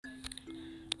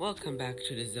Welcome back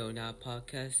to the Zone Out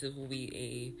podcast. This will be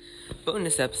a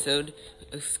bonus episode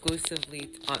exclusively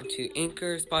onto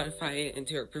Anchor, Spotify, and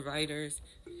to our providers.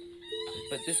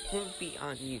 But this won't be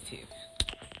on YouTube.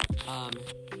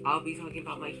 I'll be talking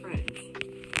about my friends.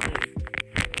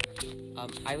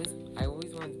 I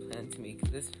always wanted to plan to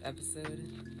make this episode,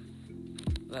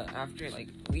 but after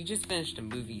we just finished a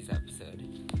movies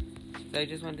episode, so I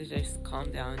just wanted to just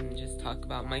calm down and just talk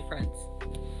about my friends.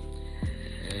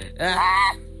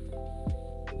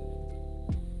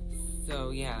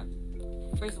 So yeah,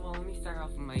 first of all, let me start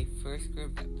off with my first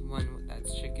group, one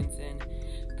that's chickens in,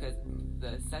 because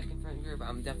the second friend group,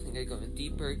 I'm definitely gonna go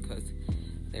deeper, because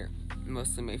they're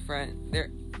mostly my friend. They're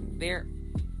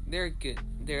good.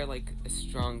 They're like a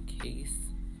strong case.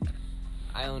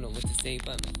 I don't know what to say,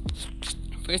 but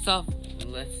first off,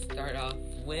 let's start off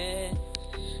with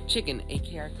Chicken,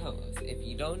 aka co-host. If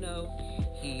you don't know,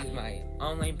 he's my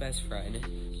online best friend.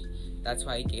 That's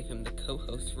why I gave him the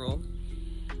co-host role.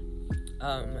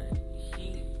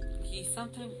 He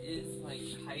sometimes is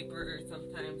hyper,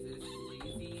 sometimes is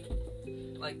lazy.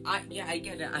 I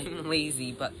get it, I'm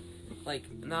lazy, but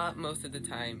not most of the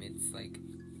time. It's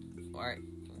alright,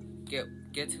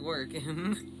 get to work.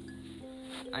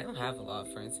 I don't have a lot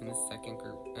of friends in the second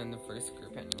group and the first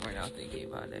group anymore now thinking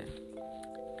about it.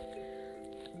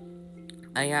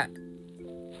 I got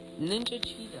Ninja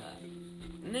Cheetah.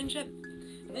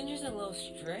 Ninja's a little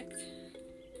strict.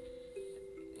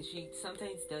 She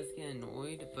sometimes does get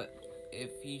annoyed, but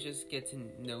if you just get to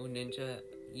know Ninja,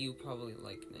 you probably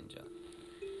like Ninja.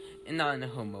 And not in a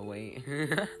homo way.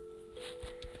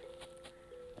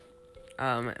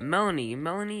 Melanie.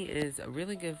 Melanie is a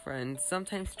really good friend.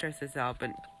 Sometimes stresses out, but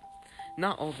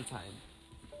not all the time.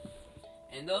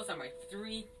 And those are my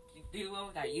three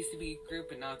duo that used to be a group,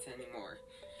 but not anymore.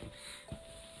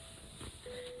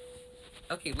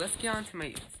 Okay, let's get on to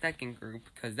my second group,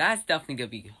 because that's definitely going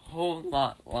to be a whole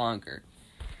lot longer.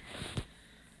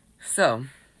 So,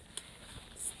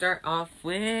 start off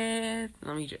with,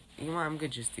 I'm going to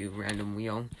just do random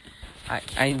wheel.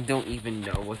 I don't even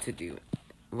know what to do,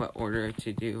 what order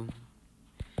to do.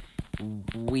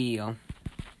 Wheel.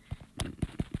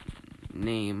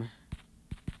 Name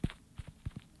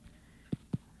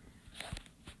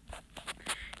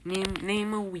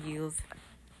of wheels.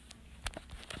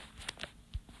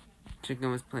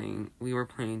 Chicken was playing, we were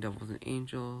playing Devils and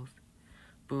Angels.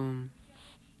 Boom.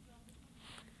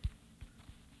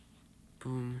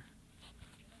 Boom.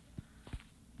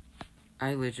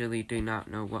 I literally do not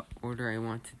know what order I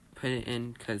want to put it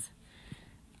in, because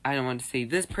I don't want to say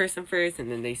this person first,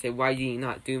 and then they say, why do you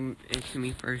not do it to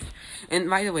me first? And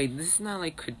by the way, this is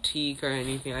not critique or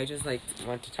anything, I just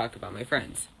want to talk about my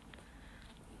friends.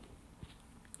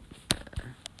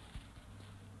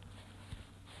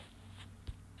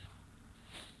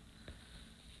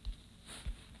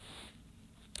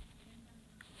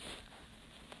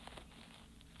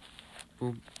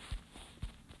 Boom.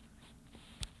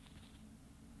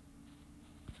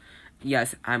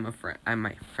 Yes, I'm a friend. I'm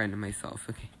my friend of myself.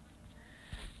 Okay.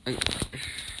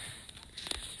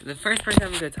 The first person I'm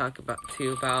going to talk about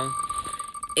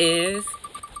is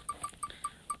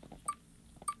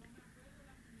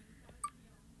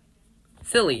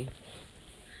Silly.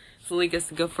 Silly gets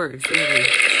to go first. Silly.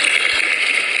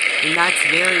 And that's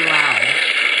very loud.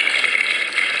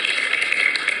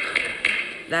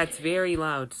 That's very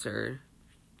loud, sir.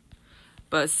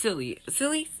 But Silly's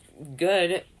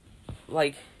good.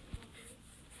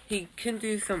 He can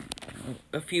do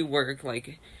a few work,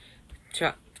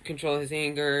 control his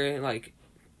anger,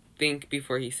 think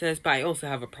before he says, but I also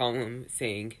have a problem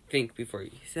saying think before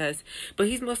he says, but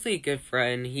he's mostly a good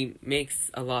friend. He makes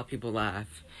a lot of people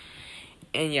laugh,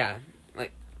 and yeah,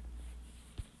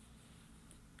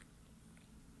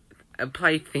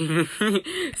 apply thing,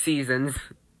 seasons,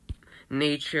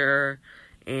 nature,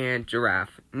 and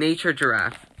giraffe. Nature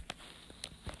giraffe.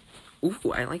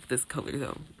 Ooh, I like this color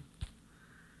though.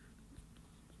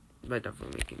 But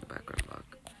definitely making the background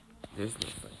black. There's no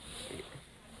fun.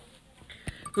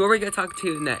 Who are we gonna talk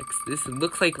to next? This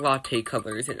looks like latte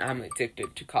colors, and I'm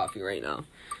addicted to coffee right now.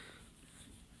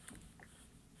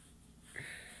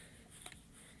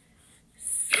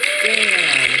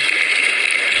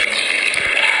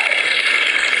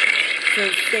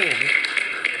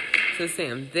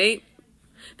 Sam.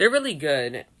 They're really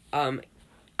good.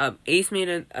 Ace made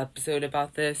an episode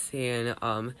about this, and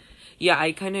yeah,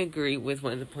 I kind of agree with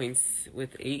one of the points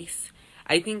with Ace.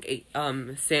 I think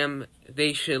Sam,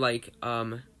 they should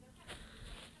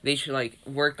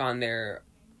work on their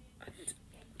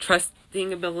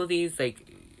trusting abilities,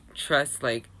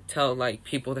 tell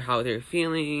people how they're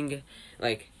feeling,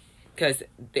 because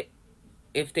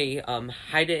if they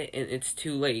hide it and it's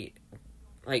too late.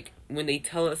 Like, when they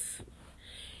tell us,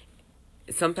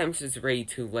 sometimes it's way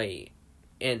too late.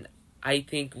 And I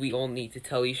think we all need to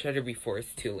tell each other before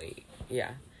it's too late.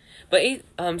 Yeah. But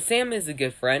Sam is a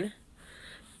good friend.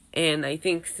 And I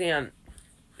think Sam,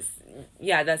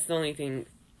 yeah, that's the only thing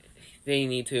they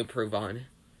need to improve on.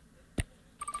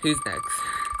 Who's next?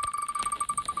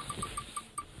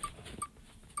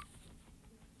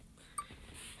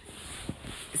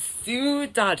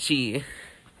 Sudachi.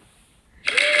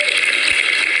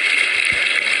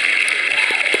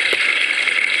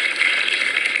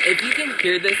 If you can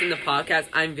hear this in the podcast,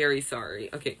 I'm very sorry.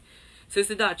 Okay, so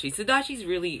Sudachi's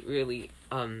really, really,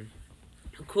 a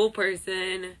cool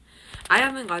person. I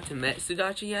haven't got to meet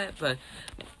Sudachi yet, but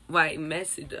when I met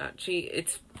Sudachi,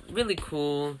 it's really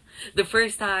cool. The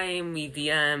first time we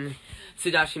DM,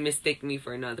 Sudachi mistook me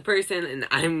for another person, and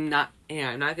I'm not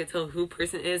gonna tell who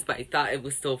person it is, but I thought it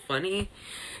was still funny,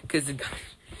 cause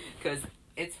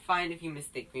it's fine if you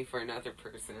mistake me for another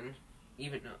person,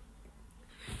 even though.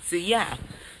 So yeah,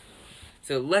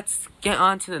 so let's get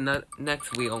on to the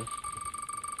next wheel.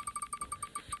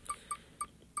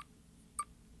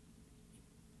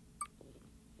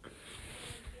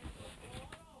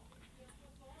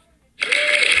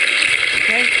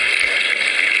 Okay.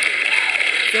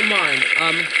 So Marm,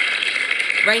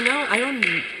 right now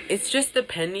it's just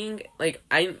depending,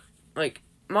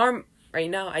 Marm, right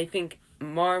now, I think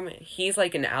Marm, he's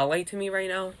like an ally to me right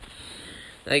now.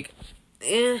 Like,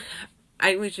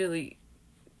 I literally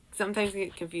sometimes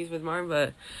get confused with Marm,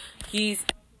 but he's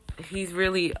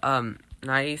really,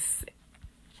 nice.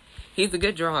 He's a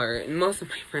good drawer, and most of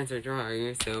my friends are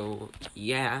drawers, so,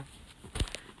 yeah.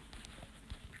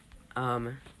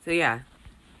 So yeah.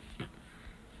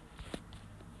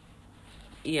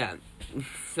 Yeah,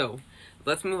 so,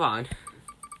 let's move on.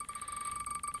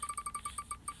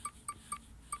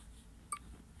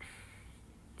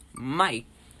 Mike.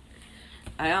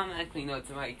 I automatically know it's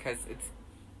Mike, because it's...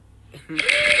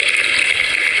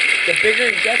 the bigger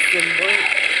it gets, the more...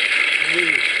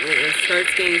 when it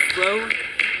starts getting slow,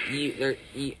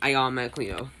 I automatically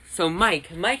know. So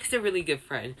Mike's a really good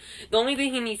friend. The only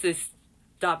thing he needs to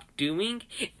stop doing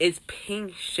is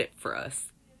paying shit for us.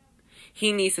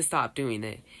 He needs to stop doing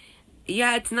it.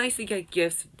 Yeah, it's nice to get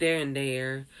gifts there and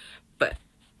there, but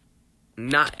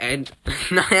not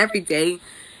every day.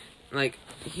 Like,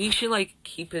 he should, like,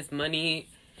 keep his money.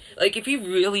 Like, if he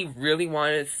really, really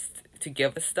wanted to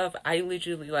give us stuff, I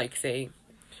literally, like, say,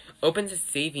 open a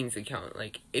savings account.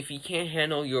 Like, if you can't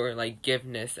handle your, like,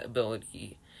 giveness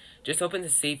ability, just open a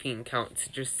saving account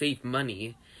to just save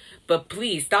money. But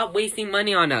please, stop wasting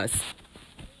money on us.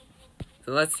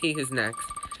 So let's see who's next.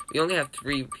 We only have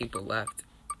 3 people left.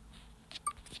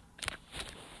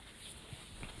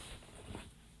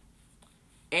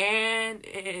 And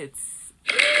it's...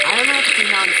 I don't know how to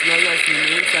pronounce Yaya's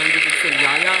name, so I'm gonna say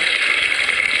Yaya.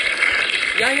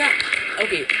 Yaya.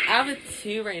 Okay, out of the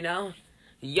 2 right now,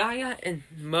 Yaya and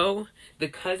Mo, the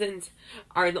cousins,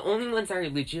 are the only ones that are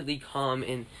legitimately calm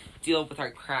and deal with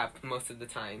our crap most of the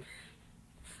time.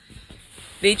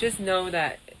 They just know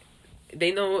that...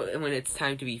 They know when it's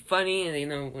time to be funny, and they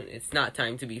know when it's not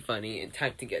time to be funny, and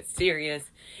time to get serious,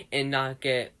 and not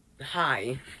get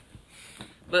high.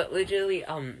 But legitimately,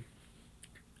 I'm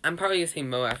probably gonna say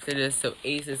Mo after this, so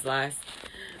Ace is last.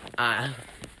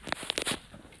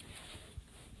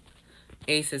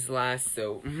 Ace is last,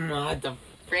 so what the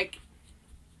frick?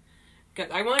 Cause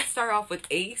I want to start off with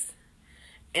Ace,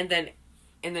 and then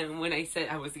when I said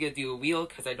I was gonna do a wheel,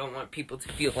 because I don't want people to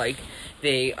feel like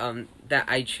they, that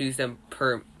I choose them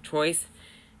per choice.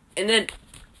 And then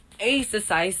Ace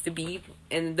decides to be,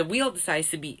 and the wheel decides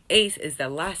to be Ace is the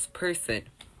last person.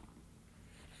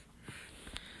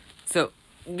 So,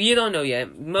 we don't know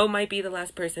yet. Mo might be the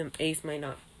last person, Ace might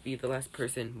not be the last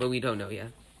person, but we don't know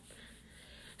yet.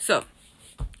 So,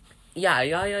 yeah,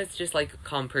 Yaya is just like a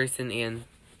calm person and...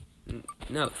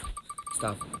 No,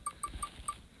 stop.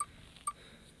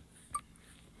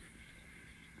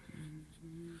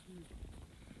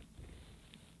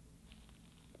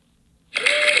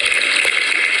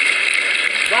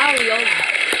 Wow, Leo.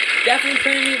 Definitely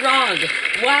proving me wrong.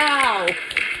 Wow.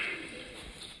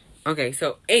 Okay,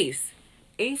 so Ace.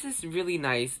 Ace is really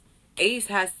nice. Ace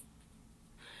has...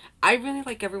 I really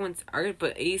like everyone's art,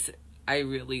 but Ace I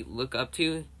really look up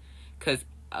to. Because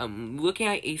looking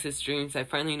at Ace's streams, I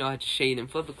finally know how to shade and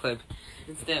flip a clip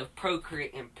instead of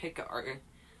Procreate and pick art.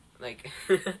 Like...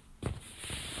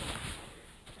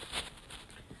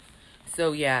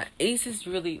 So yeah, Ace is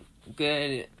really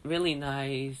good, really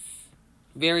nice,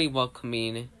 very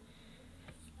welcoming,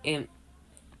 and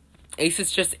Ace is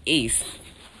just Ace.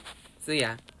 So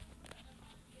yeah.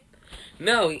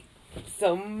 No,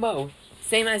 so Mo,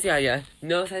 same as Yaya,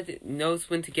 knows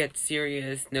when to get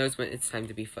serious, knows when it's time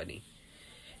to be funny.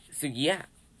 So yeah,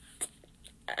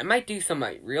 I might do some of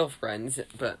my real friends,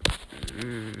 but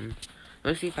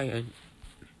let's see if I got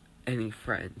any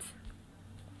friends.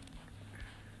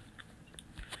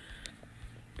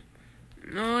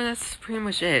 No, that's pretty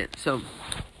much it. So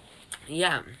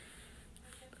yeah.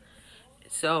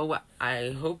 So I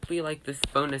hope you like this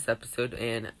bonus episode,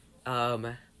 and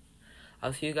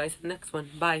I'll see you guys in the next one.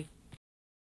 Bye.